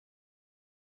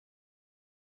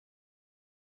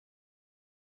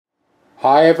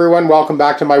Hi everyone, welcome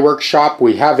back to my workshop.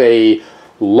 We have a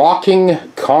locking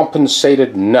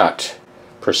compensated nut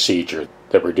procedure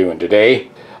that we're doing today.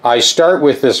 I start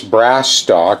with this brass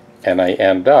stock and I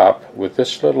end up with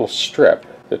this little strip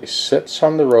that sits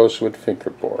on the rosewood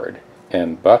fingerboard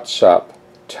and butts up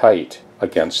tight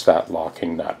against that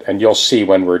locking nut. And you'll see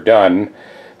when we're done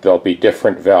there'll be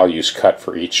different values cut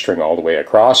for each string all the way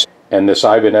across. And this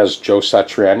Ibanez Joe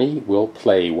Satriani will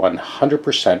play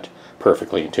 100%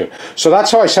 perfectly in tune. So that's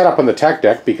how I set up on the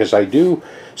TechDeck, because I do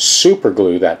super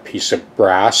glue that piece of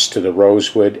brass to the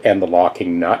rosewood and the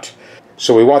locking nut.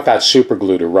 So we want that super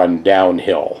glue to run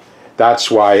downhill. That's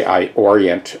why I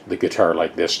orient the guitar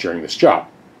like this during this job.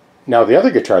 Now the other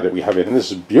guitar that we have in,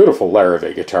 this is a beautiful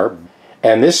Larrivee guitar,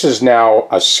 and this is now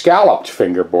a scalloped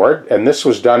fingerboard, and this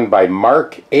was done by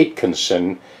Mark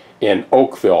Aitkinson in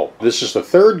Oakville. This is the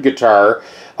third guitar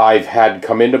I've had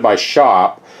come into my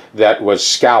shop that was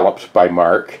scalloped by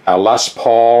Mark. A Les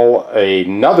Paul,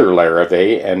 another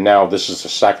Larrivee, and now this is the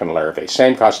second Larrivee.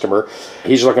 Same customer.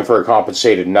 He's looking for a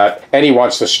compensated nut, and he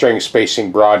wants the string spacing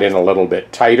brought in a little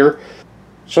bit tighter.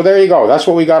 So there you go. That's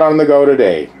what we got on the go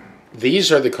today.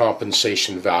 These are the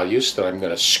compensation values that I'm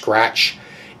going to scratch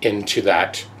into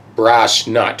that brass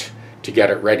nut to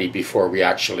get it ready before we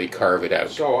actually carve it out.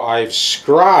 So I've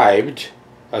scribed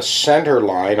a center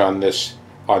line on this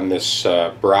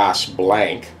brass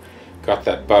blank. Got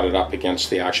that butted up against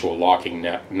the actual locking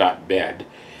nut bed,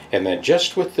 and then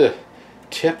just with the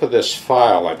tip of this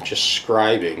file I'm just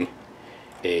scribing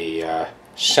a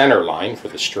center line for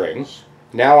the strings.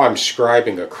 Now I'm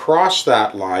scribing across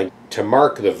that line to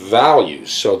mark the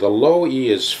values. So the low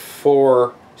E is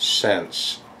 4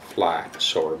 cents flat,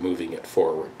 so we're moving it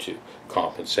forward to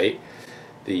compensate.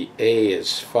 The A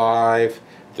is 5,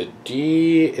 the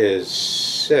D is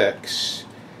 6,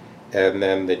 and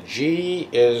then the G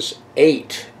is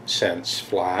 8 cents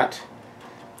flat.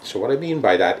 So what I mean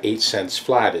by that 8 cents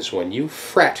flat is when you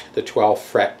fret the 12th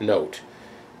fret note,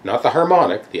 not the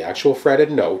harmonic, the actual fretted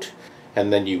note,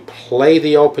 and then you play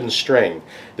the open string.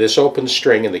 This open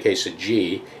string, in the case of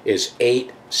G, is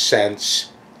 8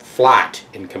 cents flat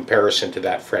in comparison to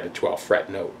that fretted 12th fret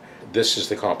note. This is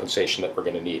the compensation that we're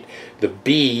going to need. The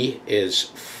B is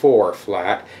 4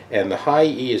 flat, and the high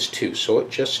E is 2, so it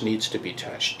just needs to be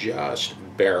touched, just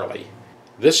barely.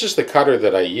 This is the cutter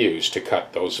that I use to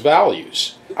cut those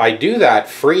values. I do that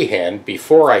freehand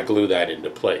before I glue that into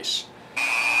place.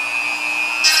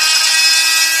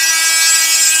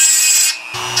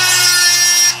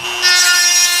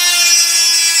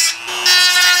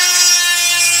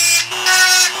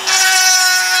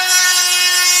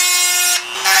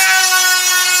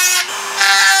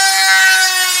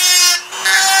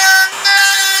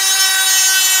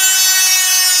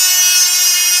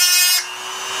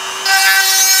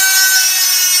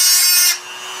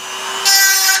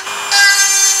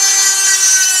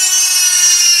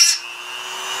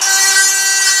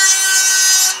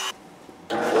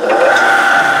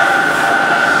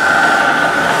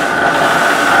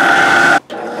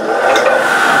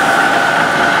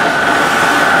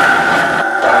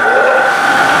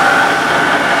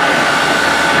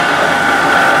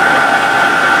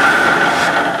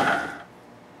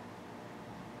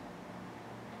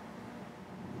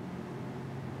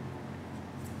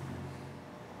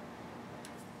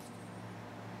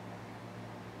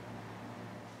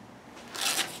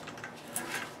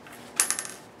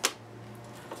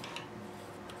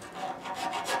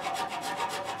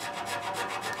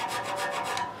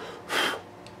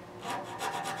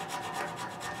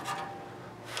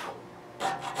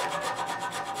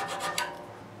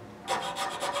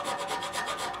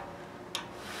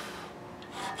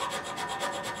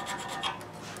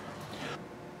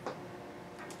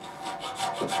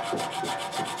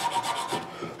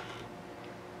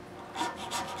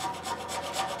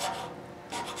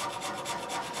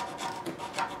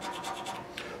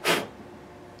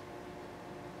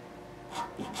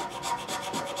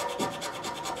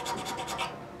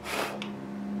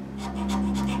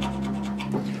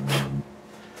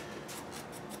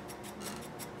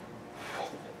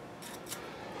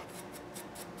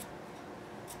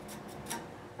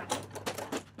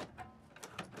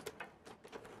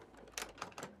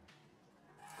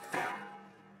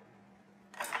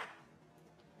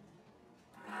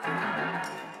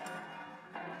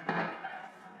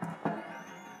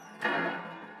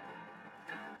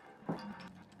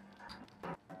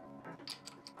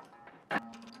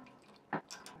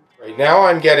 Right now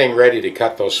I'm getting ready to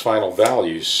cut those final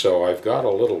values, so I've got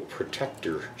a little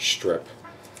protector strip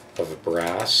of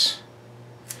brass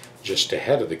just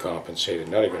ahead of the compensated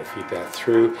nut. I'm going to feed that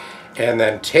through and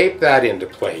then tape that into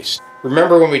place.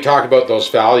 Remember when we talked about those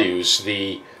values,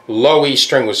 the low E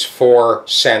string was 4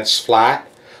 cents flat?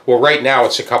 Well, right now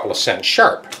it's a couple of cents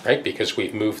sharp, right? Because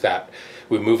we moved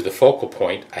the focal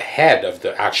point ahead of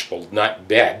the actual nut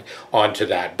bed onto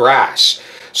that brass.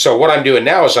 So what I'm doing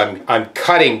now is I'm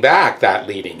cutting back that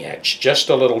leading edge just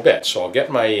a little bit. So I'll get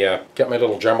my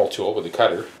little Dremel tool with the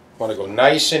cutter. I want to go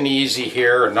nice and easy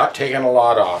here and not taking a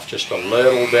lot off, just a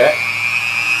little bit.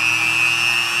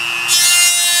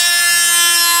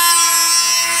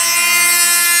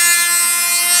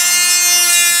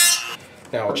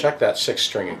 Now I'll check that 6th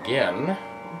string again.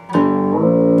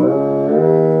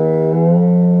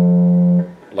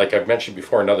 Like I've mentioned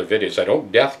before in other videos, I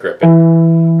don't death grip it.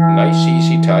 Nice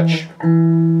easy touch.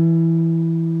 I'm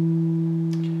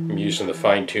using the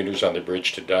fine tuners on the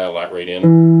bridge to dial that right in.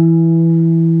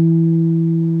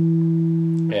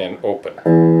 And open.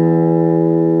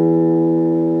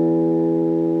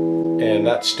 And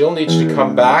that still needs to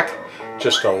come back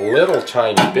just a little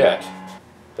tiny bit.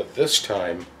 But this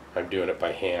time I'm doing it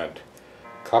by hand.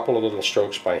 A couple of little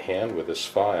strokes by hand with this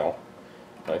file.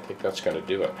 I think that's going to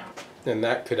do it. And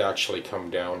that could actually come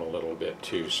down a little bit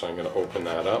too, so I'm going to open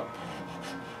that up.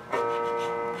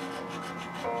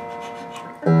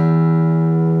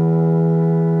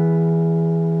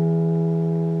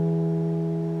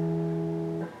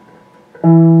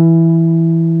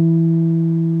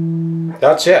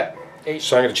 That's it.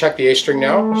 So I'm going to check the A string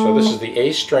now. So this is the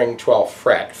A string 12th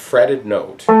fret, fretted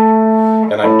note.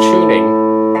 And I'm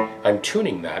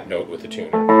tuning that note with the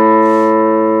tuner.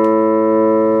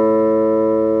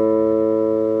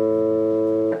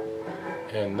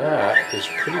 And that is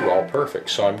pretty well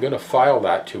perfect. So I'm going to file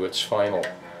that to its final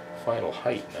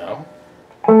height now.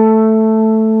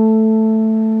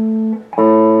 Oh,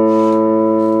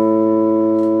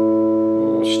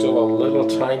 still a little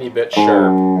tiny bit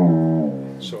sharp.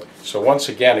 So once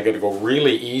again, I'm going to go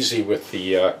really easy with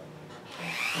the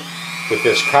with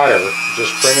this cutter,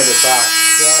 just bringing it back,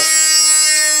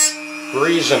 just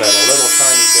breezing it a little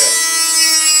tiny bit.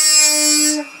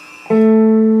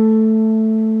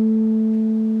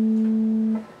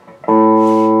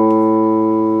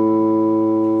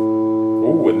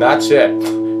 Ooh, and that's it.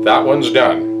 That one's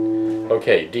done.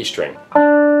 Okay, D string.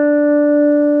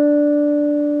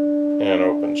 And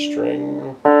open string.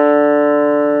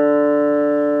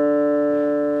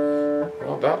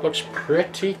 That looks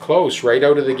pretty close right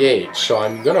out of the gate. So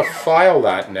I'm going to file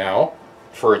that now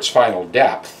for its final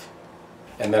depth,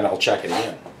 and then I'll check it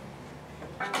in.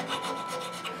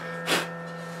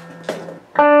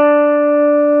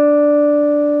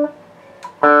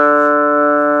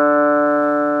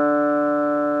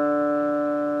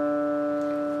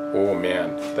 Oh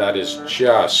man, that is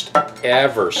just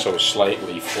ever so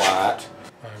slightly flat.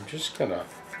 I'm just going to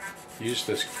use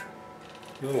this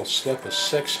little slip of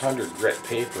 600 grit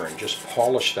paper and just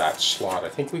polish that slot. I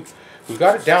think we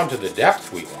got it down to the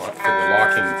depth we want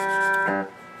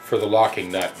for the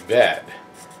locking nut bed.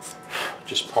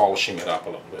 Just polishing it up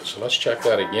a little bit. So let's check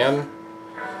that again.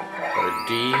 Our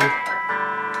D.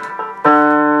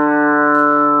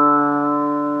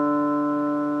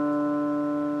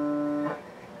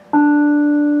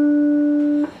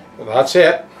 Well, that's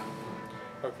it.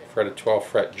 Okay, fretted 12th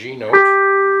fret G note.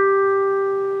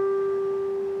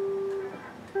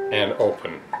 And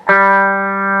open.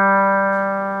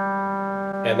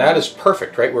 And that is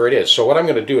perfect right where it is. So what I'm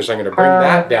going to do is I'm going to bring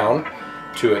that down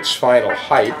to its final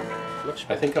height.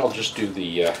 I think I'll just do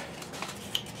the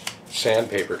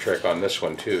sandpaper trick on this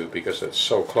one too, because it's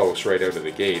so close right out of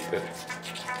the gate that...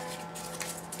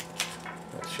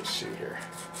 Let's just see here.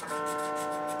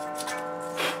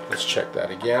 Let's check that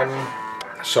again.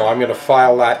 So I'm going to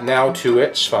file that now to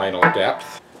its final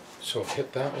depth. So I'll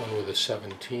hit that one with a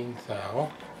 17th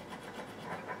thou.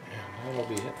 That'll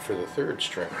be it for the 3rd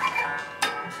string.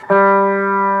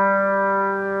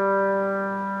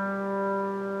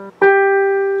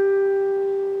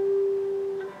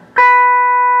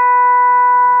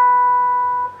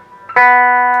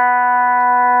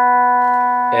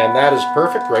 And that is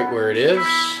perfect right where it is.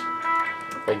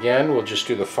 Again, we'll just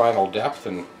do the final depth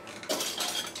and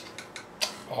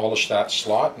polish that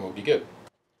slot and we'll be good.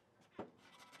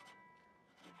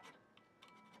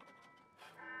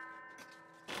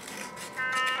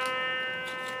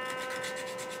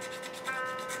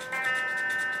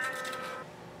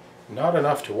 Not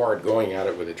enough to warrant going at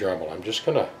it with a Dremel. I'm just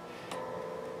going to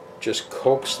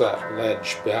coax that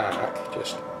ledge back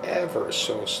just ever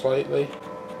so slightly.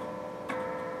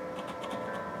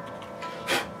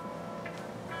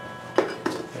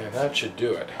 And that should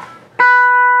do it.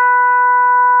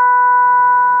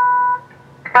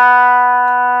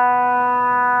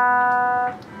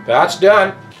 That's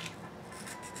done.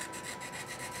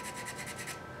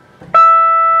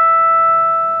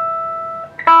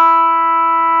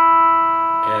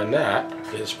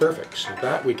 So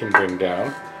that we can bring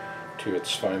down to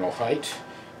its final height.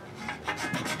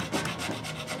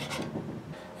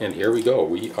 And here we go,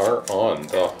 we are on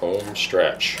the home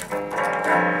stretch.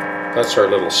 That's our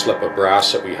little slip of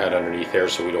brass that we had underneath there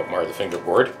so we don't mar the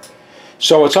fingerboard.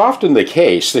 So it's often the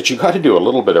case that you got to do a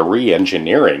little bit of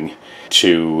re-engineering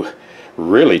to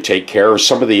really take care of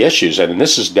some of the issues, and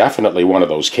this is definitely one of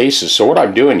those cases. So what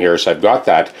I'm doing here is I've got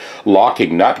that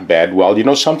locking nut bed. Well, you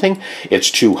know something? It's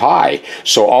too high.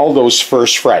 So all those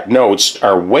first fret notes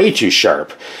are way too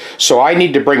sharp. So I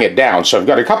need to bring it down. So I've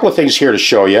got a couple of things here to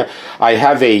show you. I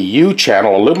have a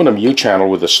U-channel, aluminum U-channel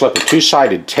with a slip of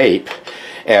two-sided tape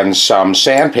and some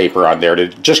sandpaper on there to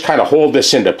just kind of hold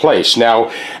this into place. Now,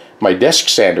 my disc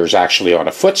sander is actually on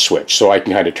a foot switch, so I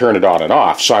can kind of turn it on and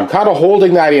off. So I'm kind of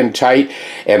holding that in tight,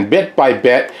 and bit by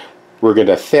bit, we're going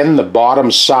to thin the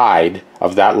bottom side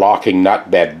of that locking nut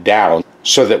bed down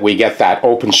so that we get that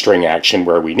open string action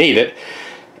where we need it,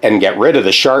 and get rid of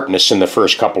the sharpness in the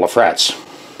first couple of frets.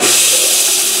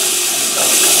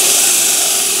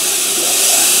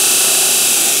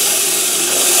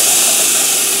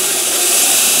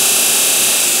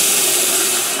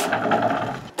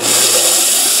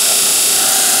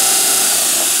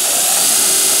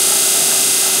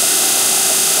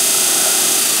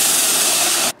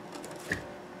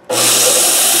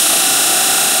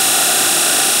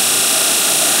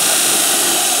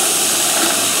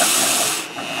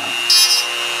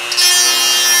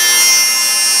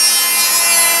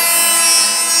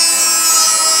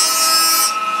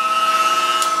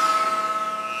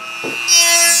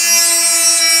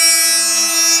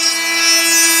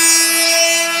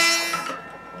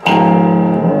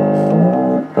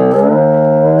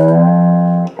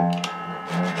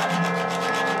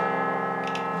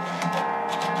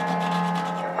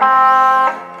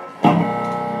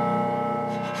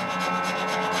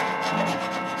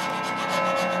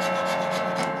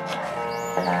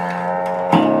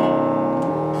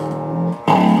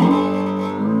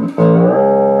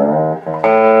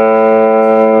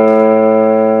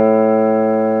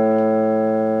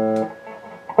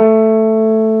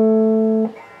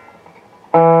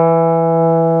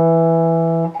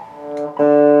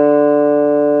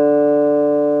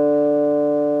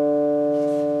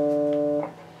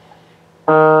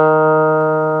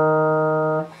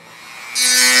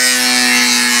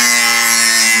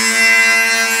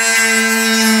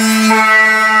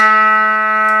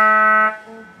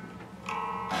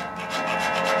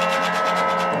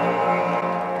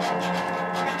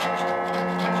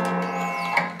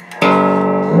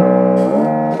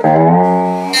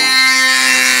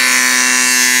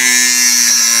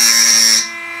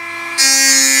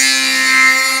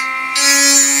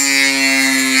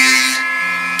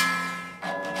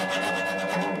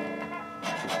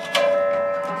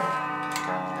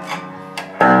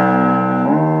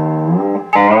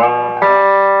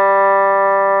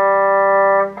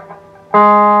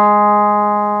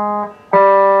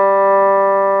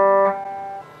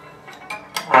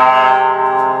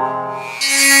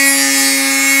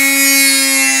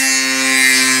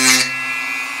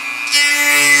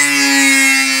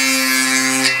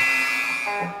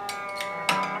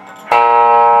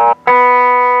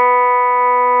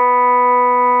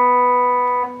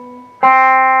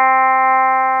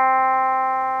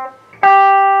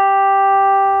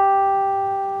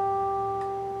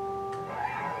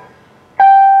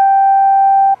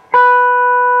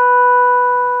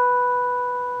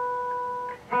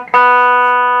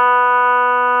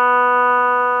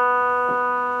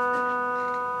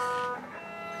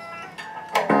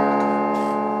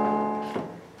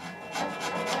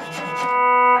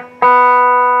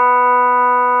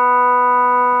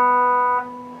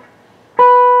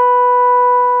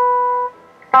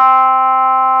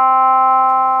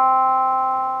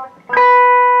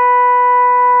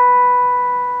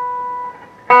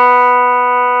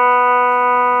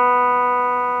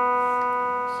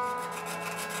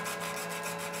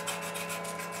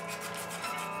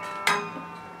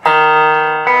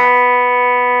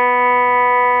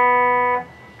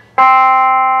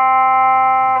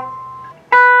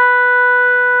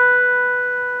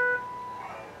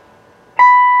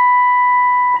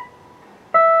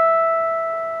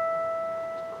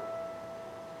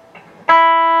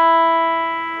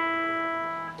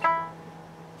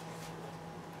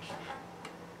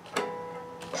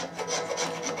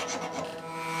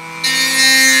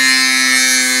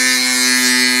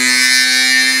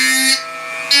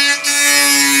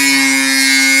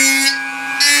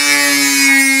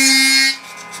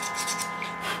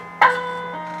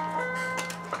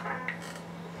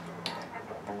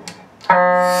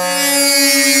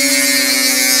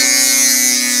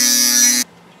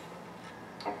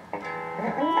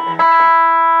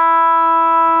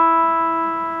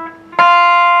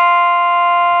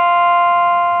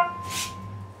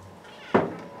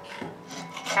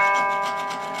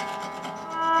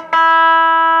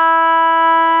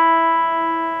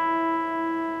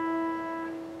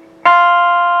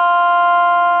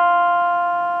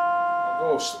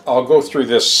 I'll go through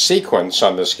this sequence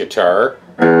on this guitar.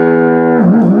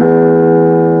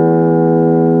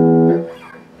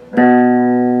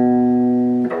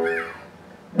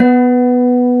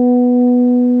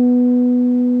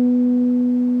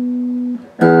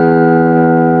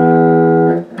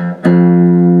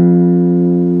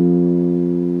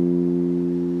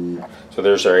 So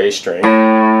there's our A string.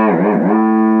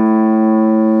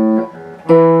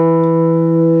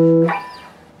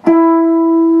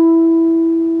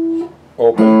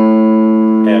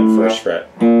 Open and first fret.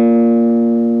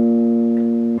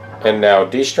 And now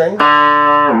D string.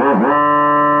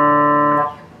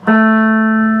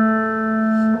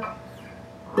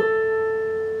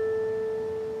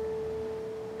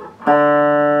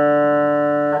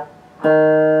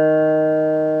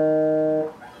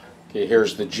 Okay,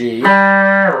 here's the G.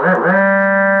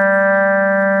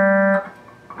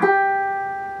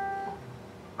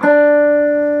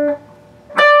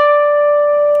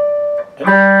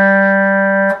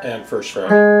 And first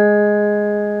fret.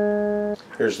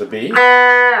 Here's the B.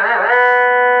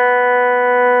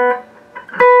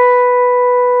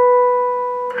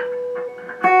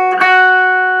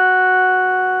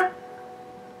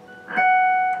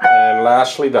 And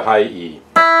lastly, the high E.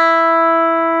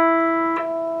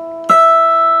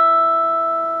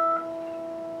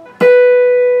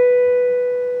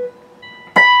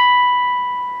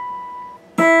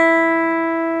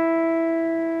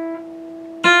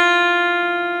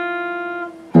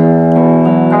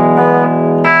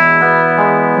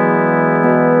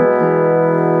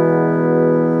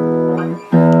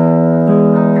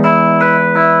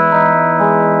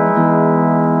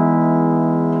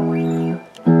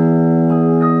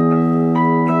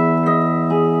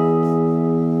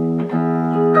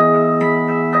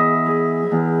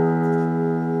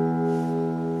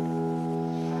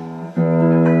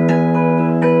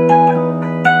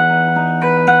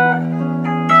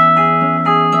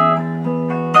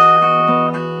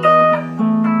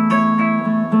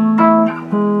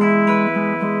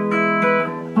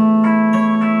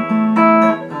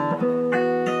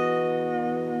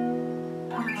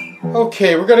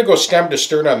 Okay, we're going to go stem to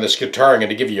stern on this guitar. I'm going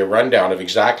to give you a rundown of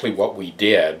exactly what we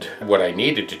did, what I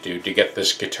needed to do to get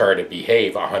this guitar to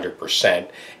behave 100%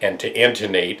 and to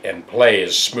intonate and play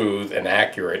as smooth and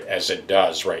accurate as it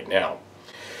does right now.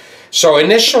 So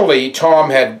initially,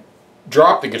 Tom had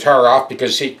dropped the guitar off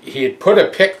because he had put a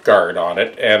pick guard on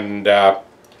it, and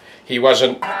he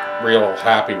wasn't real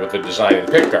happy with the design of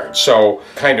the pick guard. So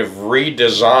kind of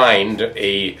redesigned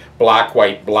a black,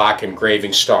 white, black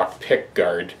engraving stock pick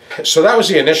guard. So that was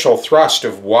the initial thrust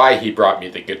of why he brought me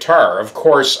the guitar. Of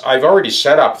course, I've already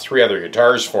set up 3 other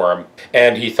guitars for him,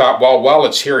 and he thought, well, while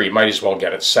it's here, he might as well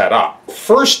get it set up.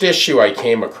 First issue I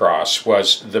came across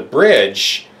was the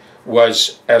bridge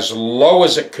was as low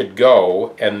as it could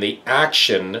go, and the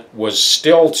action was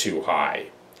still too high.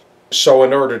 So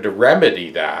in order to remedy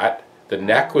that, the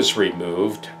neck was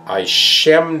removed. I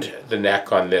shimmed the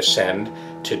neck on this end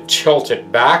to tilt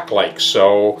it back like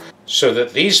so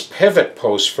that these pivot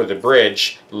posts for the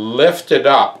bridge lifted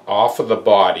up off of the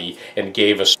body and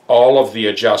gave us all of the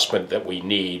adjustment that we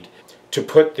need to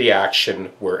put the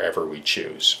action wherever we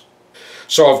choose.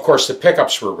 So of course the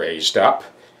pickups were raised up,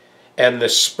 and the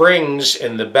springs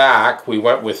in the back, we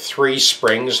went with 3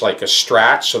 springs like a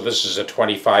Strat, so this is a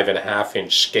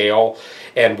 25.5-inch scale,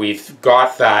 and we've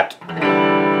got that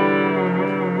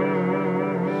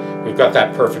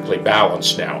perfectly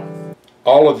balanced now.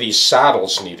 All of these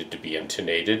saddles needed to be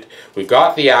intonated. We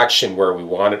got the action where we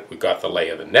want it, we got the lay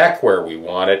of the neck where we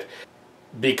want it.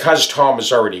 Because Tom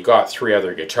has already got 3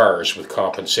 other guitars with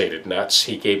compensated nuts,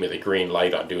 he gave me the green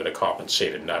light on doing a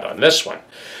compensated nut on this one.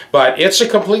 But it's a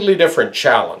completely different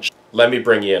challenge. Let me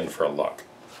bring you in for a look.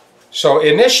 So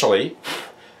initially,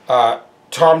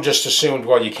 Tom just assumed,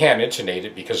 well, you can't intonate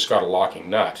it because it's got a locking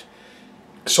nut.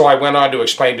 So I went on to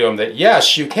explain to him that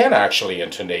yes, you can actually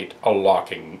intonate a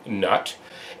locking nut.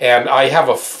 And I have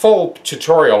a full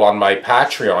tutorial on my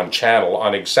Patreon channel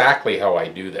on exactly how I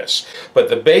do this. But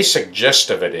the basic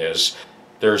gist of it is,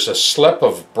 there's a slip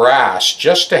of brass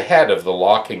just ahead of the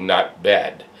locking nut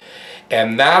bed.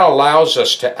 And that allows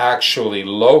us to actually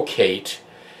locate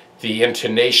the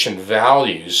intonation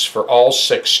values for all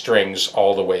 6 strings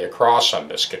all the way across on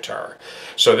this guitar.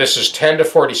 So this is 10 to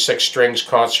 46 strings,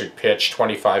 concert pitch,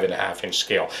 25.5-inch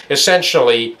scale.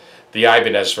 Essentially, the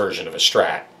Ibanez version of a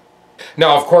Strat.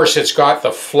 Now, of course, it's got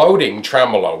the floating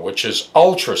tremolo, which is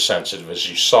ultra sensitive, as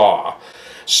you saw.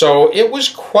 So it was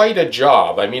quite a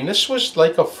job. I mean, this was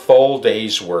like a full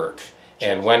day's work.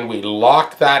 And when we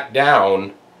lock that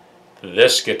down,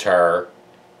 this guitar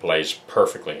plays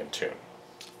perfectly in tune.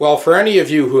 Well, for any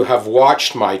of you who have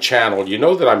watched my channel, you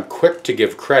know that I'm quick to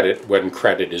give credit when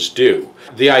credit is due.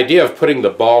 The idea of putting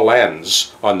the ball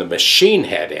ends on the machine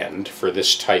head end for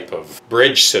this type of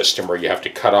bridge system where you have to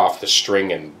cut off the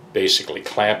string and basically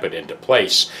clamp it into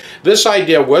place, this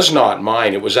idea was not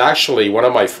mine. It was actually one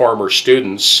of my former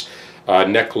students,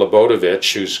 Nick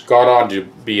Labotovich, who's gone on to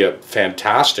be a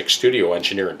fantastic studio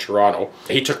engineer in Toronto.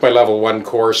 He took my level 1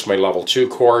 course, my level 2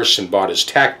 course, and bought his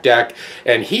TechDeck,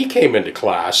 and he came into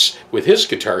class with his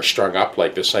guitar strung up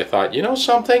like this. I thought, you know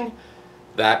something?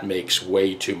 That makes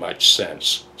way too much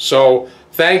sense. So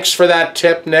thanks for that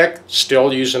tip, Nick.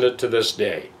 Still using it to this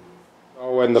day.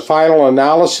 So in the final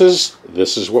analysis,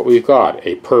 this is what we've got.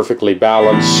 A perfectly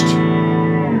balanced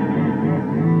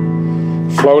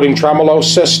floating tremolo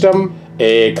system,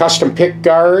 a custom pick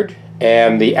guard,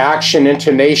 and the action,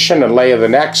 intonation, and lay of the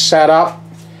neck setup,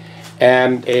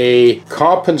 and a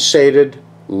compensated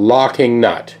locking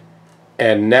nut.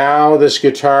 And now this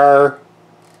guitar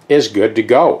is good to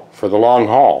go for the long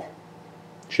haul.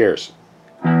 Cheers.